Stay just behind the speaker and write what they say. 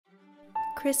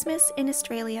Christmas in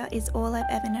Australia is all I've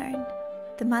ever known.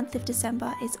 The month of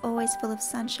December is always full of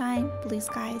sunshine, blue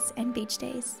skies, and beach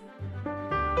days.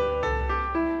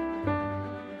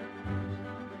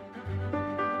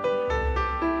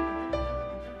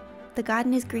 The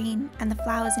garden is green and the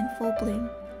flowers in full bloom.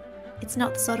 It's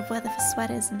not the sort of weather for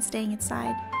sweaters and staying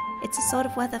inside. It's the sort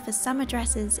of weather for summer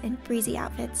dresses and breezy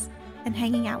outfits and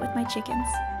hanging out with my chickens.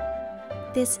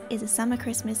 This is a summer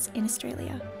Christmas in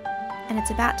Australia, and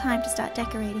it's about time to start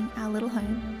decorating our little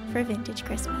home for a vintage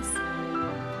Christmas.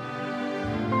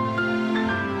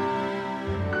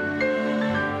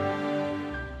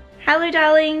 Hello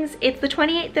darlings, it's the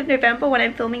 28th of November when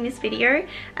I'm filming this video,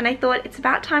 and I thought it's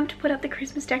about time to put up the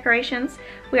Christmas decorations.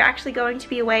 We're actually going to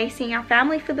be away seeing our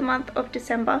family for the month of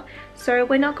December, so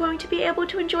we're not going to be able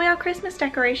to enjoy our Christmas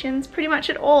decorations pretty much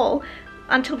at all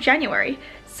until January.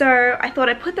 So I thought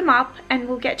I'd put them up and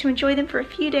we'll get to enjoy them for a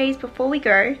few days before we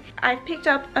go. I've picked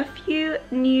up a few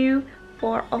new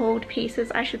or old pieces,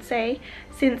 I should say,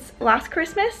 since last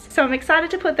Christmas. So I'm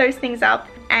excited to put those things up,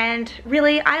 and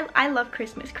really I love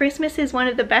Christmas. Christmas is one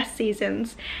of the best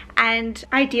seasons, and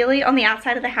ideally on the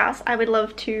outside of the house I would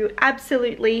love to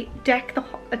absolutely deck the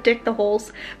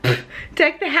halls,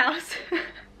 deck the house,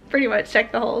 pretty much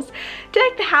deck the halls,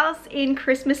 deck the house in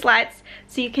Christmas lights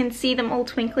so you can see them all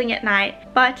twinkling at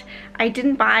night. But I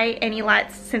didn't buy any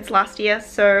lights since last year,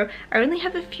 so I only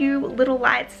have a few little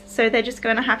lights, so they're just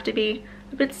going to have to be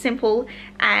a bit simple,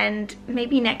 and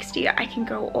maybe next year I can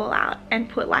go all out and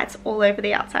put lights all over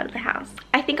the outside of the house.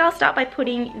 I think I'll start by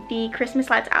putting the Christmas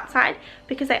lights outside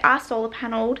because they are solar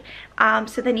panelled,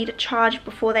 so they need a charge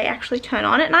before they actually turn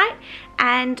on at night.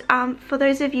 And for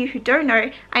those of you who don't know,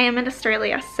 I am in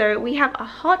Australia, so we have a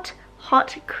hot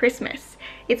Christmas.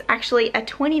 It's actually a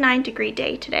 29-degree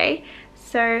day today,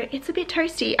 so it's a bit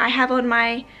toasty. I have on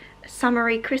my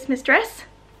summery Christmas dress,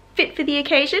 fit for the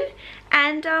occasion,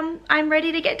 and I'm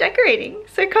ready to get decorating,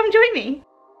 so come join me.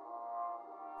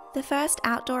 The first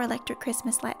outdoor electric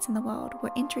Christmas lights in the world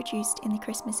were introduced in the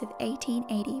Christmas of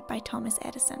 1880 by Thomas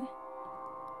Edison.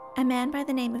 A man by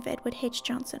the name of Edward H.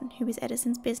 Johnson, who was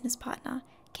Edison's business partner,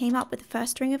 came up with the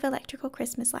first string of electrical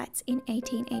Christmas lights in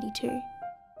 1882.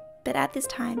 But at this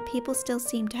time, people still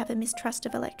seemed to have a mistrust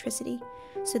of electricity,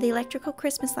 so the electrical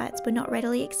Christmas lights were not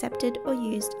readily accepted or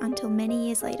used until many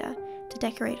years later to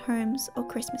decorate homes or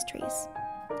Christmas trees.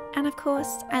 And of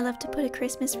course, I love to put a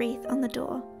Christmas wreath on the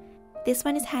door. This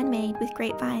one is handmade with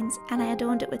grapevines, and I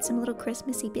adorned it with some little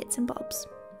Christmassy bits and bobs.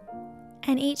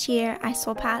 And each year I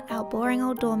swap out our boring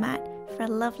old doormat for a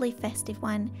lovely festive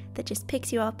one that just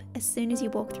picks you up as soon as you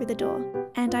walk through the door.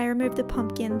 And I remove the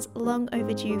pumpkins long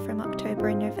overdue from October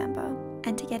and November.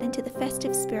 And to get into the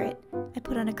festive spirit, I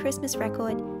put on a Christmas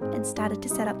record and started to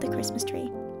set up the Christmas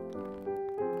tree.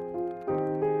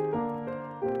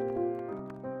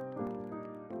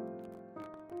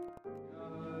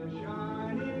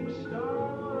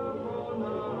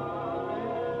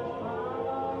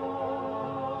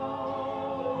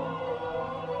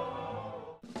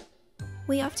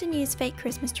 We often use fake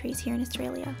Christmas trees here in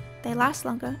Australia. They last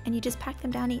longer, and you just pack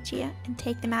them down each year and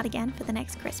take them out again for the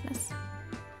next Christmas.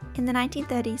 In the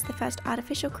 1930s, the first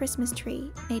artificial Christmas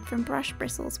tree made from brush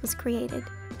bristles was created.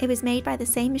 It was made by the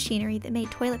same machinery that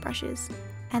made toilet brushes,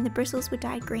 and the bristles were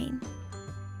dyed green.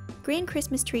 Green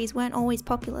Christmas trees weren't always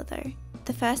popular though.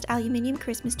 The first aluminium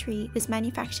Christmas tree was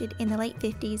manufactured in the late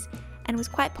 50s and was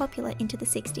quite popular into the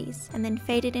 60s, and then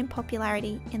faded in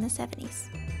popularity in the 70s.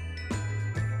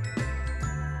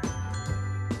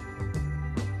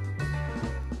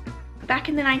 Back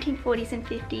in the 1940s and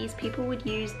 50s, people would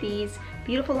use these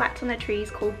beautiful lights on their trees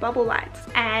called bubble lights.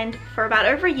 And for about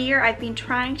over a year, I've been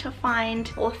trying to find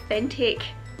authentic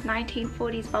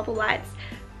 1940s bubble lights.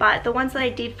 But the ones that I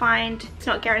did find, it's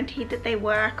not guaranteed that they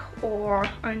work, or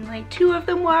only 2 of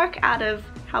them work out of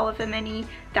however many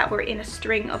that were in a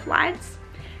string of lights.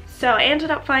 So I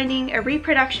ended up finding a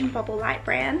reproduction bubble light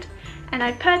brand, and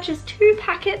I purchased 2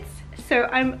 packets. So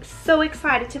I'm so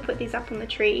excited to put these up on the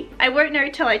tree. I won't know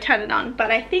till I turn it on, but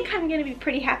I think I'm going to be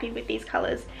pretty happy with these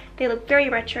colors. They look very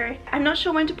retro. I'm not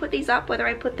sure when to put these up, whether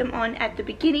I put them on at the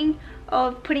beginning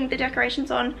of putting the decorations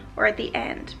on or at the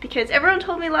end, because everyone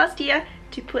told me last year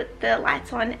to put the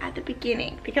lights on at the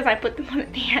beginning because I put them on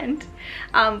at the end.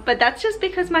 But that's just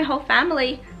because my whole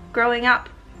family growing up,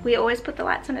 we always put the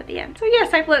lights on at the end. So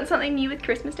yes, I've learned something new with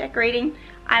Christmas decorating.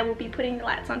 I will be putting the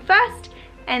lights on first,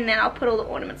 and then I'll put all the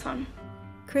ornaments on.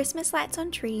 Christmas lights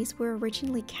on trees were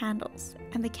originally candles,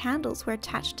 and the candles were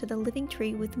attached to the living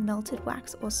tree with melted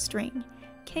wax or string.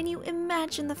 Can you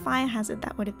imagine the fire hazard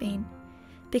that would have been?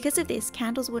 Because of this,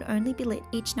 candles would only be lit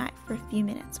each night for a few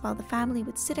minutes while the family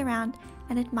would sit around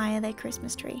and admire their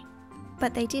Christmas tree.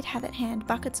 but they did have at hand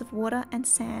buckets of water and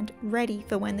sand ready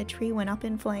for when the tree went up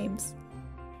in flames.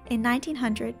 In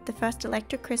 1900, the first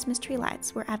electric Christmas tree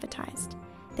lights were advertised.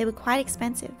 They were quite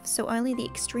expensive, so only the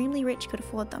extremely rich could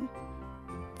afford them.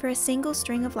 For a single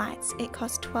string of lights, it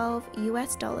cost $12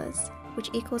 US,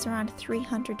 which equals around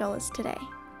 $300 today.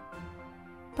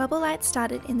 Bubble lights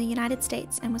started in the United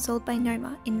States and were sold by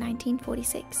Noma in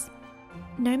 1946.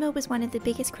 Noma was one of the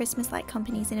biggest Christmas light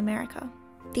companies in America.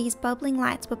 These bubbling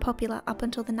lights were popular up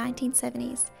until the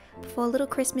 1970s, before little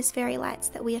Christmas fairy lights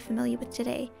that we are familiar with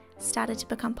today started to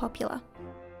become popular.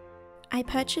 I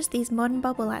purchased these modern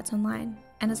bubble lights online,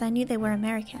 and as I knew they were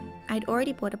American, I'd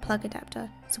already bought a plug adapter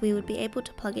so we would be able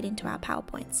to plug it into our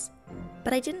PowerPoints.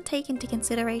 But I didn't take into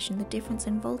consideration the difference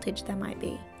in voltage there might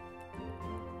be.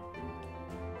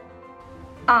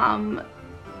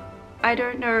 I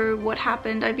don't know what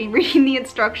happened. I've been reading the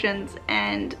instructions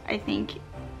and I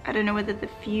don't know whether the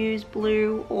fuse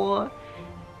blew or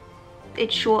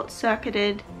it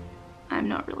short-circuited. I'm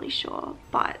not really sure,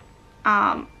 but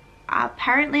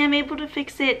apparently I'm able to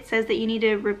fix it. It says that you need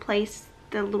to replace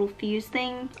the little fuse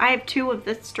thing. I have 2 of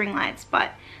the string lights,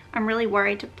 but I'm really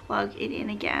worried to plug it in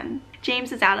again.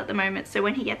 James is out at the moment, so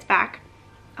when he gets back,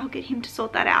 I'll get him to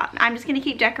sort that out. I'm just gonna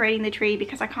keep decorating the tree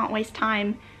because I can't waste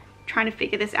time trying to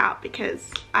figure this out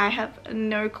because I have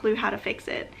no clue how to fix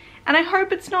it. And I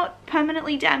hope it's not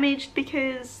permanently damaged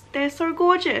because they're so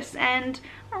gorgeous and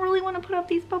I really want to put up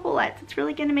these bubble lights. It's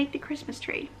really gonna make the Christmas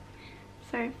tree.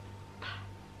 So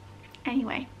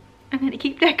anyway, I'm gonna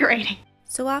keep decorating.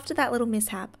 So after that little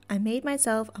mishap, I made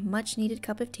myself a much needed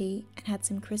cup of tea and had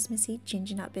some Christmassy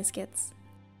ginger nut biscuits.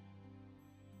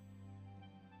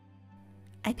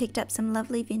 I picked up some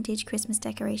lovely vintage Christmas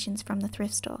decorations from the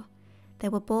thrift store.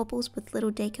 There were baubles with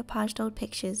little decoupaged old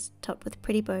pictures topped with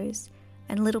pretty bows,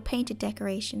 and little painted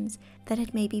decorations that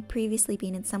had maybe previously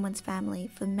been in someone's family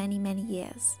for many, many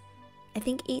years. I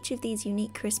think each of these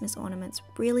unique Christmas ornaments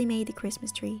really made the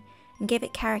Christmas tree and gave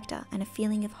it character and a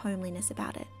feeling of homeliness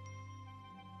about it.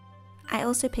 I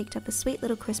also picked up a sweet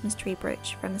little Christmas tree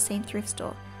brooch from the same thrift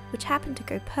store, which happened to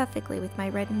go perfectly with my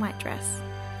red and white dress.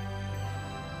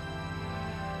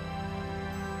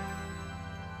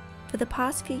 For the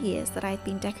past few years that I've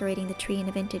been decorating the tree in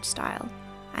a vintage style,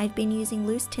 I've been using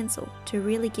loose tinsel to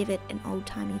really give it an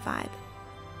old-timey vibe.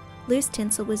 Loose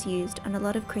tinsel was used on a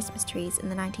lot of Christmas trees in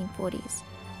the 1940s,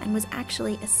 and was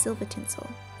actually a silver tinsel.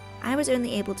 I was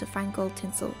only able to find gold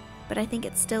tinsel, but I think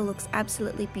it still looks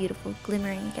absolutely beautiful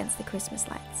glimmering against the Christmas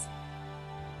lights.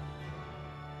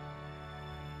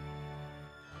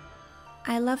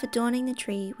 I love adorning the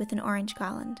tree with an orange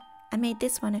garland. I made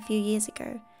this one a few years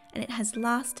ago, and it has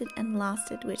lasted and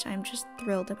lasted, which I'm just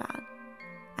thrilled about.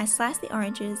 I sliced the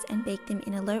oranges and baked them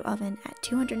in a low oven at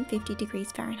 250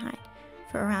 degrees Fahrenheit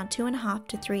for around 2.5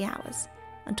 to 3 hours,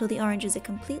 until the oranges are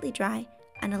completely dry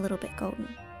and a little bit golden.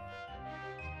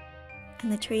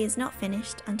 And the tree is not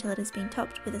finished until it has been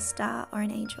topped with a star or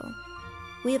an angel.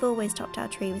 We have always topped our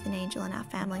tree with an angel in our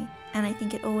family, and I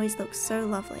think it always looks so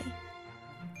lovely.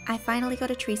 I finally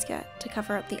got a tree skirt to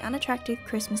cover up the unattractive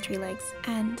Christmas tree legs,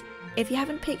 and if you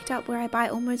haven't picked up where I buy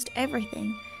almost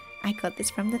everything, I got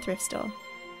this from the thrift store.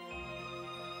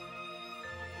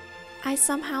 I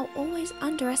somehow always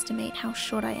underestimate how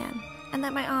short I am, and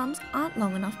that my arms aren't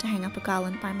long enough to hang up a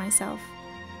garland by myself.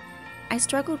 I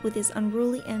struggled with this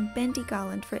unruly and bendy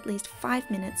garland for at least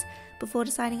 5 minutes before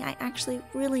deciding I actually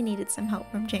really needed some help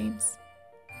from James.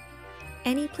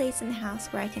 Any place in the house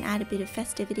where I can add a bit of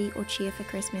festivity or cheer for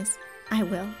Christmas, I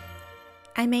will.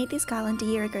 I made this garland a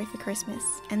year ago for Christmas,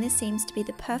 and this seems to be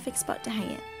the perfect spot to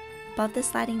hang it, above the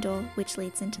sliding door which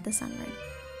leads into the sunroom.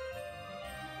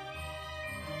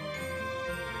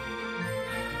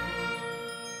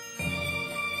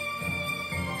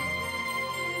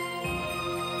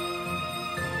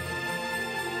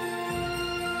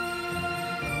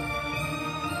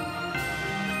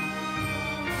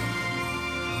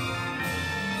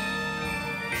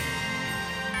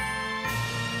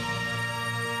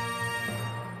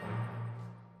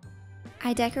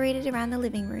 I decorated around the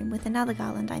living room with another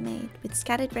garland I made with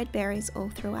scattered red berries all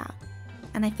throughout,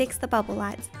 and I fixed the bubble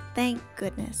lights, thank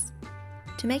goodness.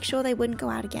 To make sure they wouldn't go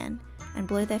out again and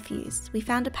blow their fuse, we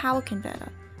found a power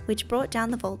converter which brought down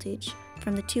the voltage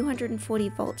from the 240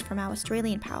 volts from our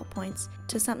Australian power points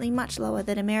to something much lower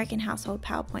that American household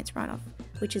power points run off,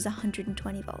 which is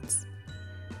 120 volts.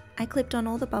 I clipped on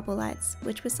all the bubble lights,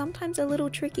 which was sometimes a little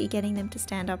tricky getting them to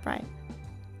stand upright.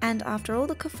 And after all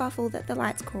the kerfuffle that the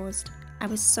lights caused, I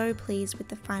was so pleased with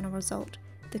the final result.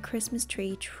 The Christmas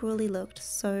tree truly looked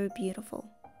so beautiful.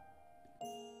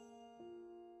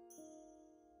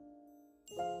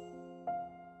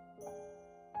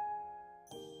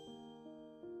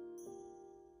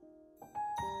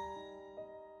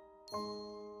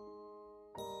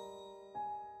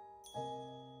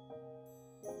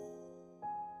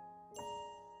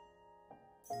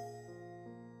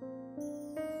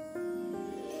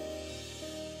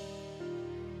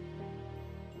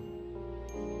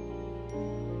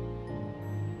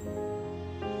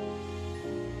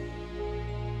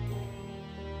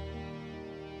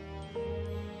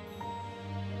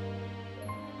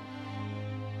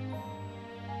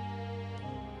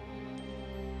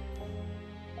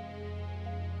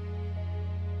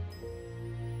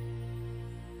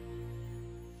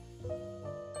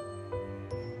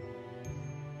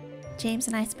 James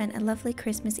and I spent a lovely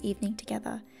Christmas evening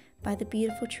together by the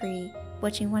beautiful tree,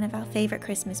 watching one of our favourite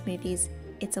Christmas movies,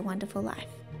 It's a Wonderful Life.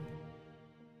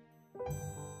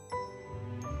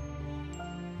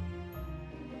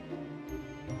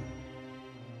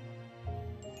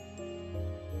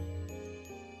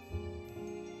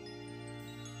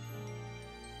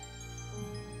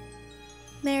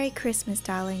 Merry Christmas,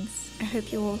 darlings. I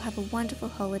hope you all have a wonderful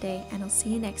holiday, and I'll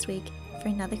see you next week for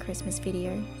another Christmas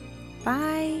video.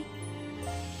 Bye!